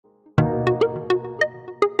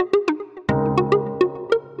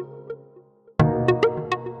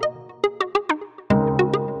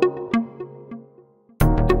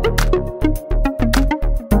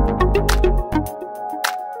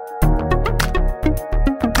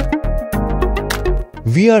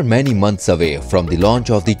We are many months away from the launch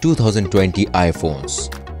of the 2020 iPhones,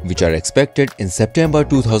 which are expected in September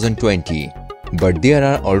 2020, but there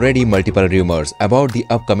are already multiple rumors about the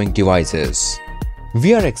upcoming devices.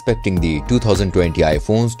 We are expecting the 2020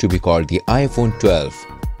 iPhones to be called the iPhone 12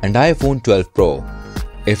 and iPhone 12 Pro,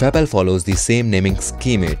 if Apple follows the same naming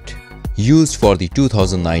scheme used for the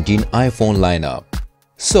 2019 iPhone lineup.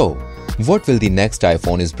 So, what will the next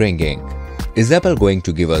iPhone is bringing? Is Apple going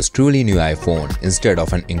to give us truly new iPhone instead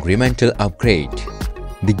of an incremental upgrade?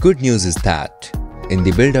 The good news is that, in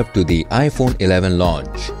the build-up to the iPhone 11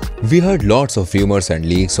 launch, we heard lots of rumors and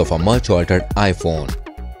leaks of a much altered iPhone.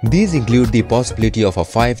 These include the possibility of a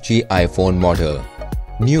 5G iPhone model,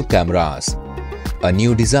 new cameras, a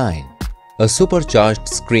new design, a supercharged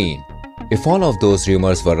screen. If all of those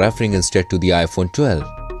rumors were referring instead to the iPhone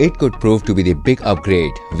 12, it could prove to be the big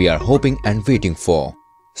upgrade we are hoping and waiting for.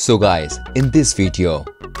 So guys, in this video,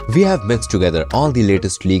 we have mixed together all the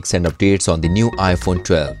latest leaks and updates on the new iPhone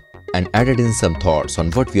 12 and added in some thoughts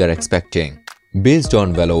on what we are expecting, based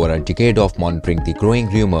on well over a decade of monitoring the growing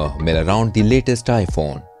rumor mill around the latest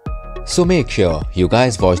iPhone. So make sure you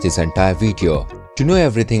guys watch this entire video to know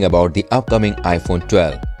everything about the upcoming iPhone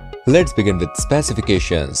 12. Let's begin with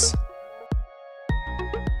specifications.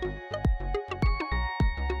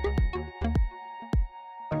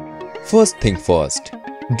 First thing first,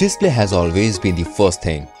 display has always been the first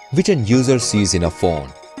thing which a user sees in a phone.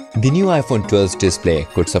 The new iPhone 12's display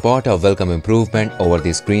could support a welcome improvement over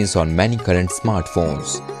the screens on many current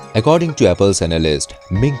smartphones. According to Apple's analyst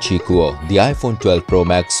Ming-Chi Kuo, the iPhone 12 Pro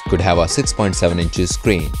Max could have a 6.7 inches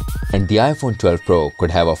screen and the iPhone 12 Pro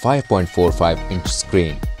could have a 5.45-inch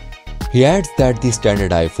screen. He adds that the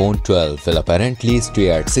standard iPhone 12 will apparently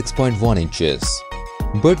stay at 6.1 inches,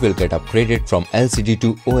 but will get upgraded from LCD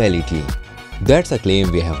to OLED. That's a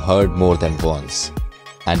claim we have heard more than once,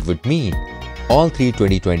 and would mean all three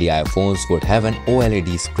 2020 iPhones would have an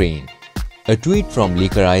OLED screen. A tweet from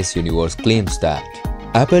Leaker Ice Universe claims that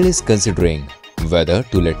Apple is considering whether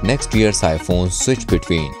to let next year's iPhones switch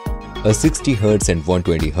between a 60Hz and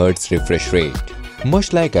 120Hz refresh rate,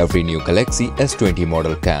 much like every new Galaxy S20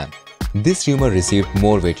 model can. This rumor received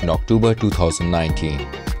more weight in October 2019,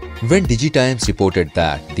 when DigiTimes reported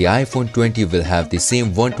that the iPhone 20 will have the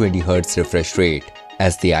same 120Hz refresh rate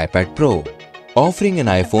as the iPad Pro. Offering an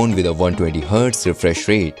iPhone with a 120Hz refresh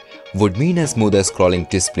rate would mean a smoother scrolling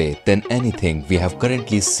display than anything we have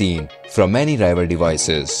currently seen from many rival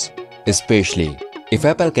devices, especially if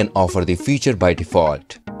Apple can offer the feature by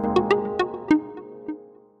default.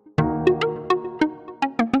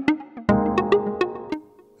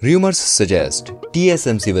 Rumors suggest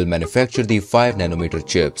TSMC will manufacture the 5nm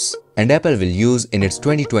chips and Apple will use in its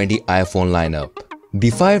 2020 iPhone lineup. The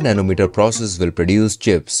 5nm process will produce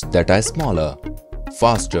chips that are smaller,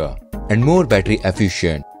 faster, and more battery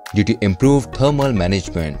efficient due to improved thermal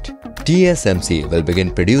management. TSMC will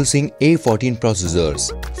begin producing A14 processors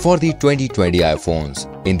for the 2020 iPhones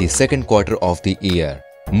in the second quarter of the year.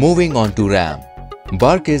 Moving on to RAM,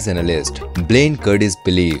 Barclays analyst Blaine Curtis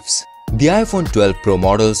believes the iPhone 12 Pro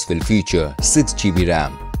models will feature 6GB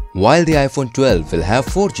RAM, while the iPhone 12 will have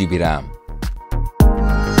 4GB RAM.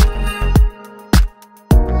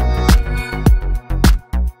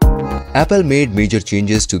 Apple made major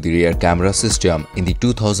changes to the rear camera system in the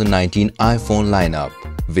 2019 iPhone lineup,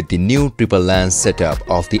 with the new triple lens setup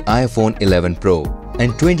of the iPhone 11 Pro,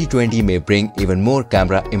 and 2020 may bring even more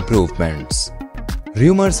camera improvements.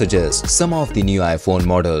 Rumors suggest some of the new iPhone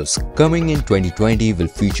models coming in 2020 will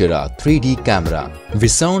feature a 3D camera,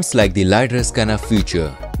 which sounds like the LiDAR scanner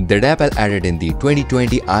feature that Apple added in the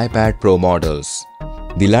 2020 iPad Pro models.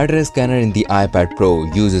 The LiDAR scanner in the iPad Pro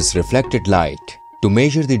uses reflected light to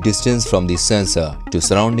measure the distance from the sensor to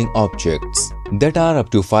surrounding objects that are up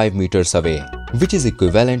to 5 meters away, which is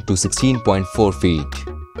equivalent to 16.4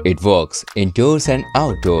 feet. It works indoors and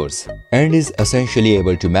outdoors and is essentially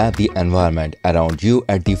able to map the environment around you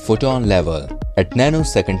at the photon level at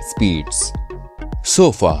nanosecond speeds.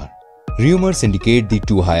 So far, rumors indicate the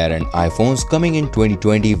two higher-end iPhones coming in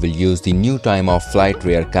 2020 will use the new time-of-flight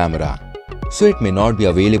rear camera, so it may not be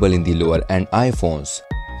available in the lower-end iPhones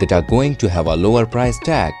that are going to have a lower price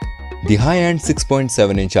tag. The high-end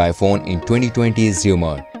 6.7-inch iPhone in 2020 is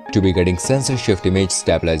rumored to be getting sensor shift image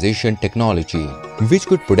stabilization technology, which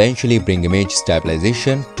could potentially bring image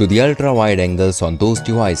stabilization to the ultra-wide angles on those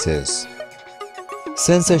devices.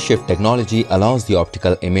 Sensor shift technology allows the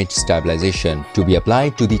optical image stabilization to be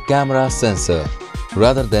applied to the camera sensor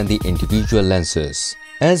rather than the individual lenses.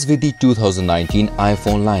 As with the 2019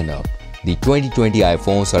 iPhone lineup, the 2020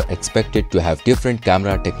 iPhones are expected to have different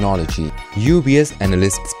camera technology. UBS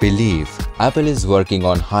analysts believe Apple is working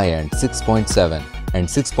on high-end 6.7 and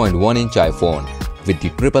 6.1-inch iPhone with the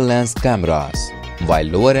triple lens cameras, while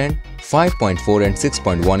lower end 5.4 and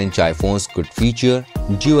 6.1-inch iPhones could feature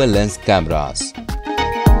dual lens cameras.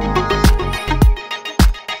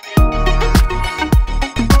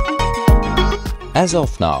 As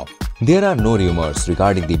of now, there are no rumors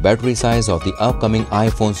regarding the battery size of the upcoming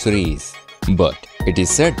iPhone series, but it is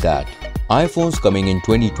said that iPhones coming in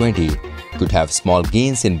 2020 could have small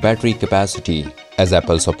gains in battery capacity, as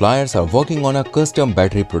Apple suppliers are working on a custom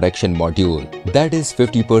battery protection module that is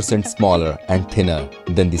 50% smaller and thinner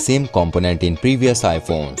than the same component in previous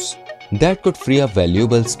iPhones. That could free up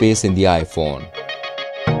valuable space in the iPhone.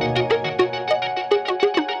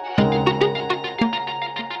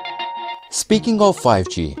 Speaking of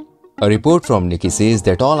 5G, a report from Nikkei says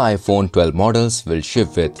that all iPhone 12 models will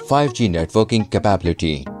ship with 5G networking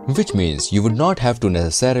capability, which means you would not have to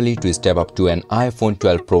necessarily step up to an iPhone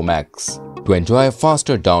 12 Pro Max to enjoy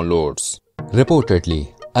faster downloads.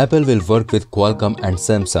 Reportedly, Apple will work with Qualcomm and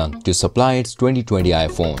Samsung to supply its 2020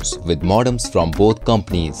 iPhones with modems from both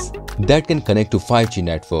companies that can connect to 5G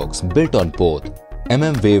networks built on both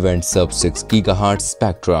mmWave and sub-6 GHz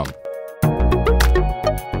spectrum.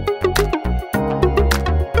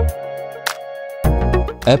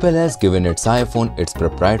 Apple has given its iPhone its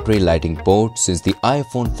proprietary lighting port since the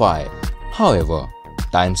iPhone 5. However,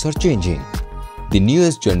 times are changing. The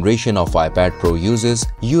newest generation of iPad Pro uses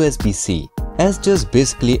USB-C, as does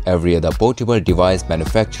basically every other portable device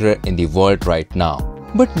manufacturer in the world right now.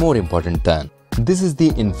 But more important than this is the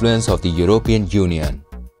influence of the European Union.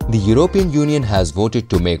 The European Union has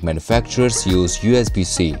voted to make manufacturers use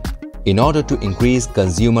USB-C in order to increase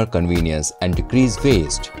consumer convenience and decrease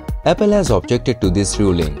waste. Apple has objected to this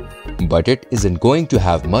ruling, but it isn't going to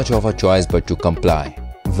have much of a choice but to comply.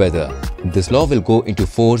 Whether this law will go into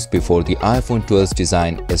force before the iPhone 12's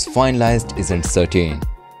design is finalized isn't certain,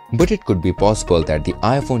 but it could be possible that the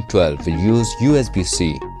iPhone 12 will use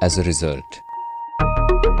USB-C as a result.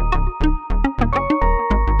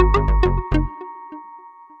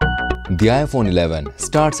 The iPhone 11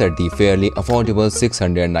 starts at the fairly affordable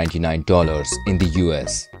 $699 in the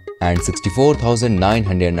US and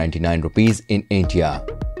 64,999 rupees in India,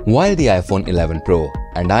 while the iPhone 11 Pro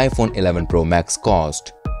and iPhone 11 Pro Max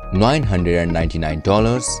cost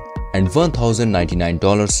 $999 and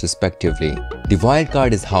 $1,099 respectively. The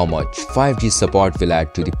wildcard is how much 5G support will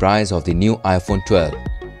add to the price of the new iPhone 12.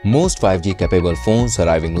 Most 5G capable phones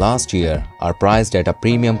arriving last year are priced at a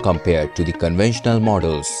premium compared to the conventional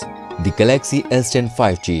models. The Galaxy S10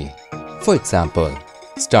 5G, for example,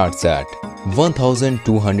 starts at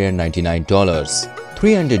 $1,299,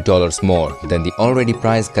 $300 more than the already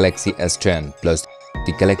priced Galaxy S10 plus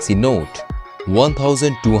the Galaxy Note,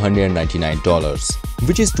 $1,299,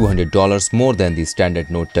 which is $200 more than the standard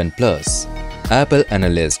Note 10 Plus. Apple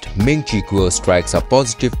analyst Ming-Chi Kuo strikes a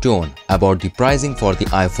positive tone about the pricing for the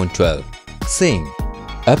iPhone 12, saying,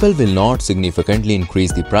 Apple will not significantly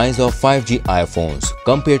increase the price of 5G iPhones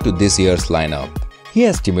compared to this year's lineup. He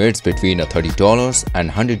estimates between a $30 and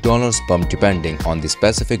 $100 bump depending on the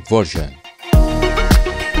specific version.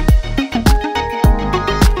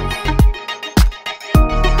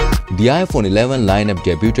 The iPhone 11 lineup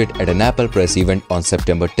debuted at an Apple press event on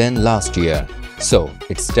September 10 last year, so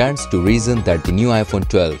it stands to reason that the new iPhone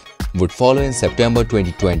 12 would follow in September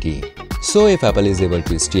 2020. So if Apple is able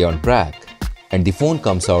to stay on track and the phone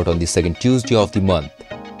comes out on the second Tuesday of the month,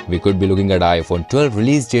 we could be looking at iPhone 12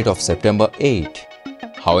 release date of September 8.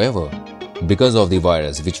 However, because of the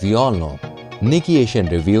virus which we all know, Nikkei Asian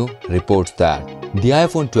Review reports that the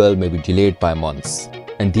iPhone 12 may be delayed by months,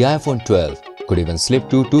 and the iPhone 12 could even slip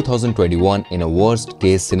to 2021 in a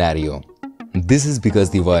worst-case scenario. This is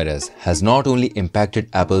because the virus has not impacted impacted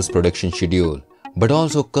Apple's production schedule, but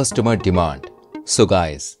also customer demand. So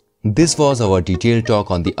guys, this was our detailed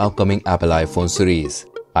talk on the upcoming Apple iPhone series.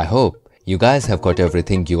 I hope you guys have got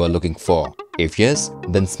everything you are looking for. If yes,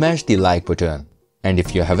 then smash the like button. And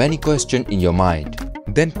if you have any question in your mind,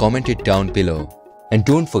 then comment it down below. And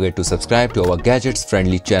don't forget to subscribe to our gadgets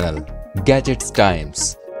friendly channel, Gadgets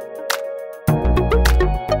Times.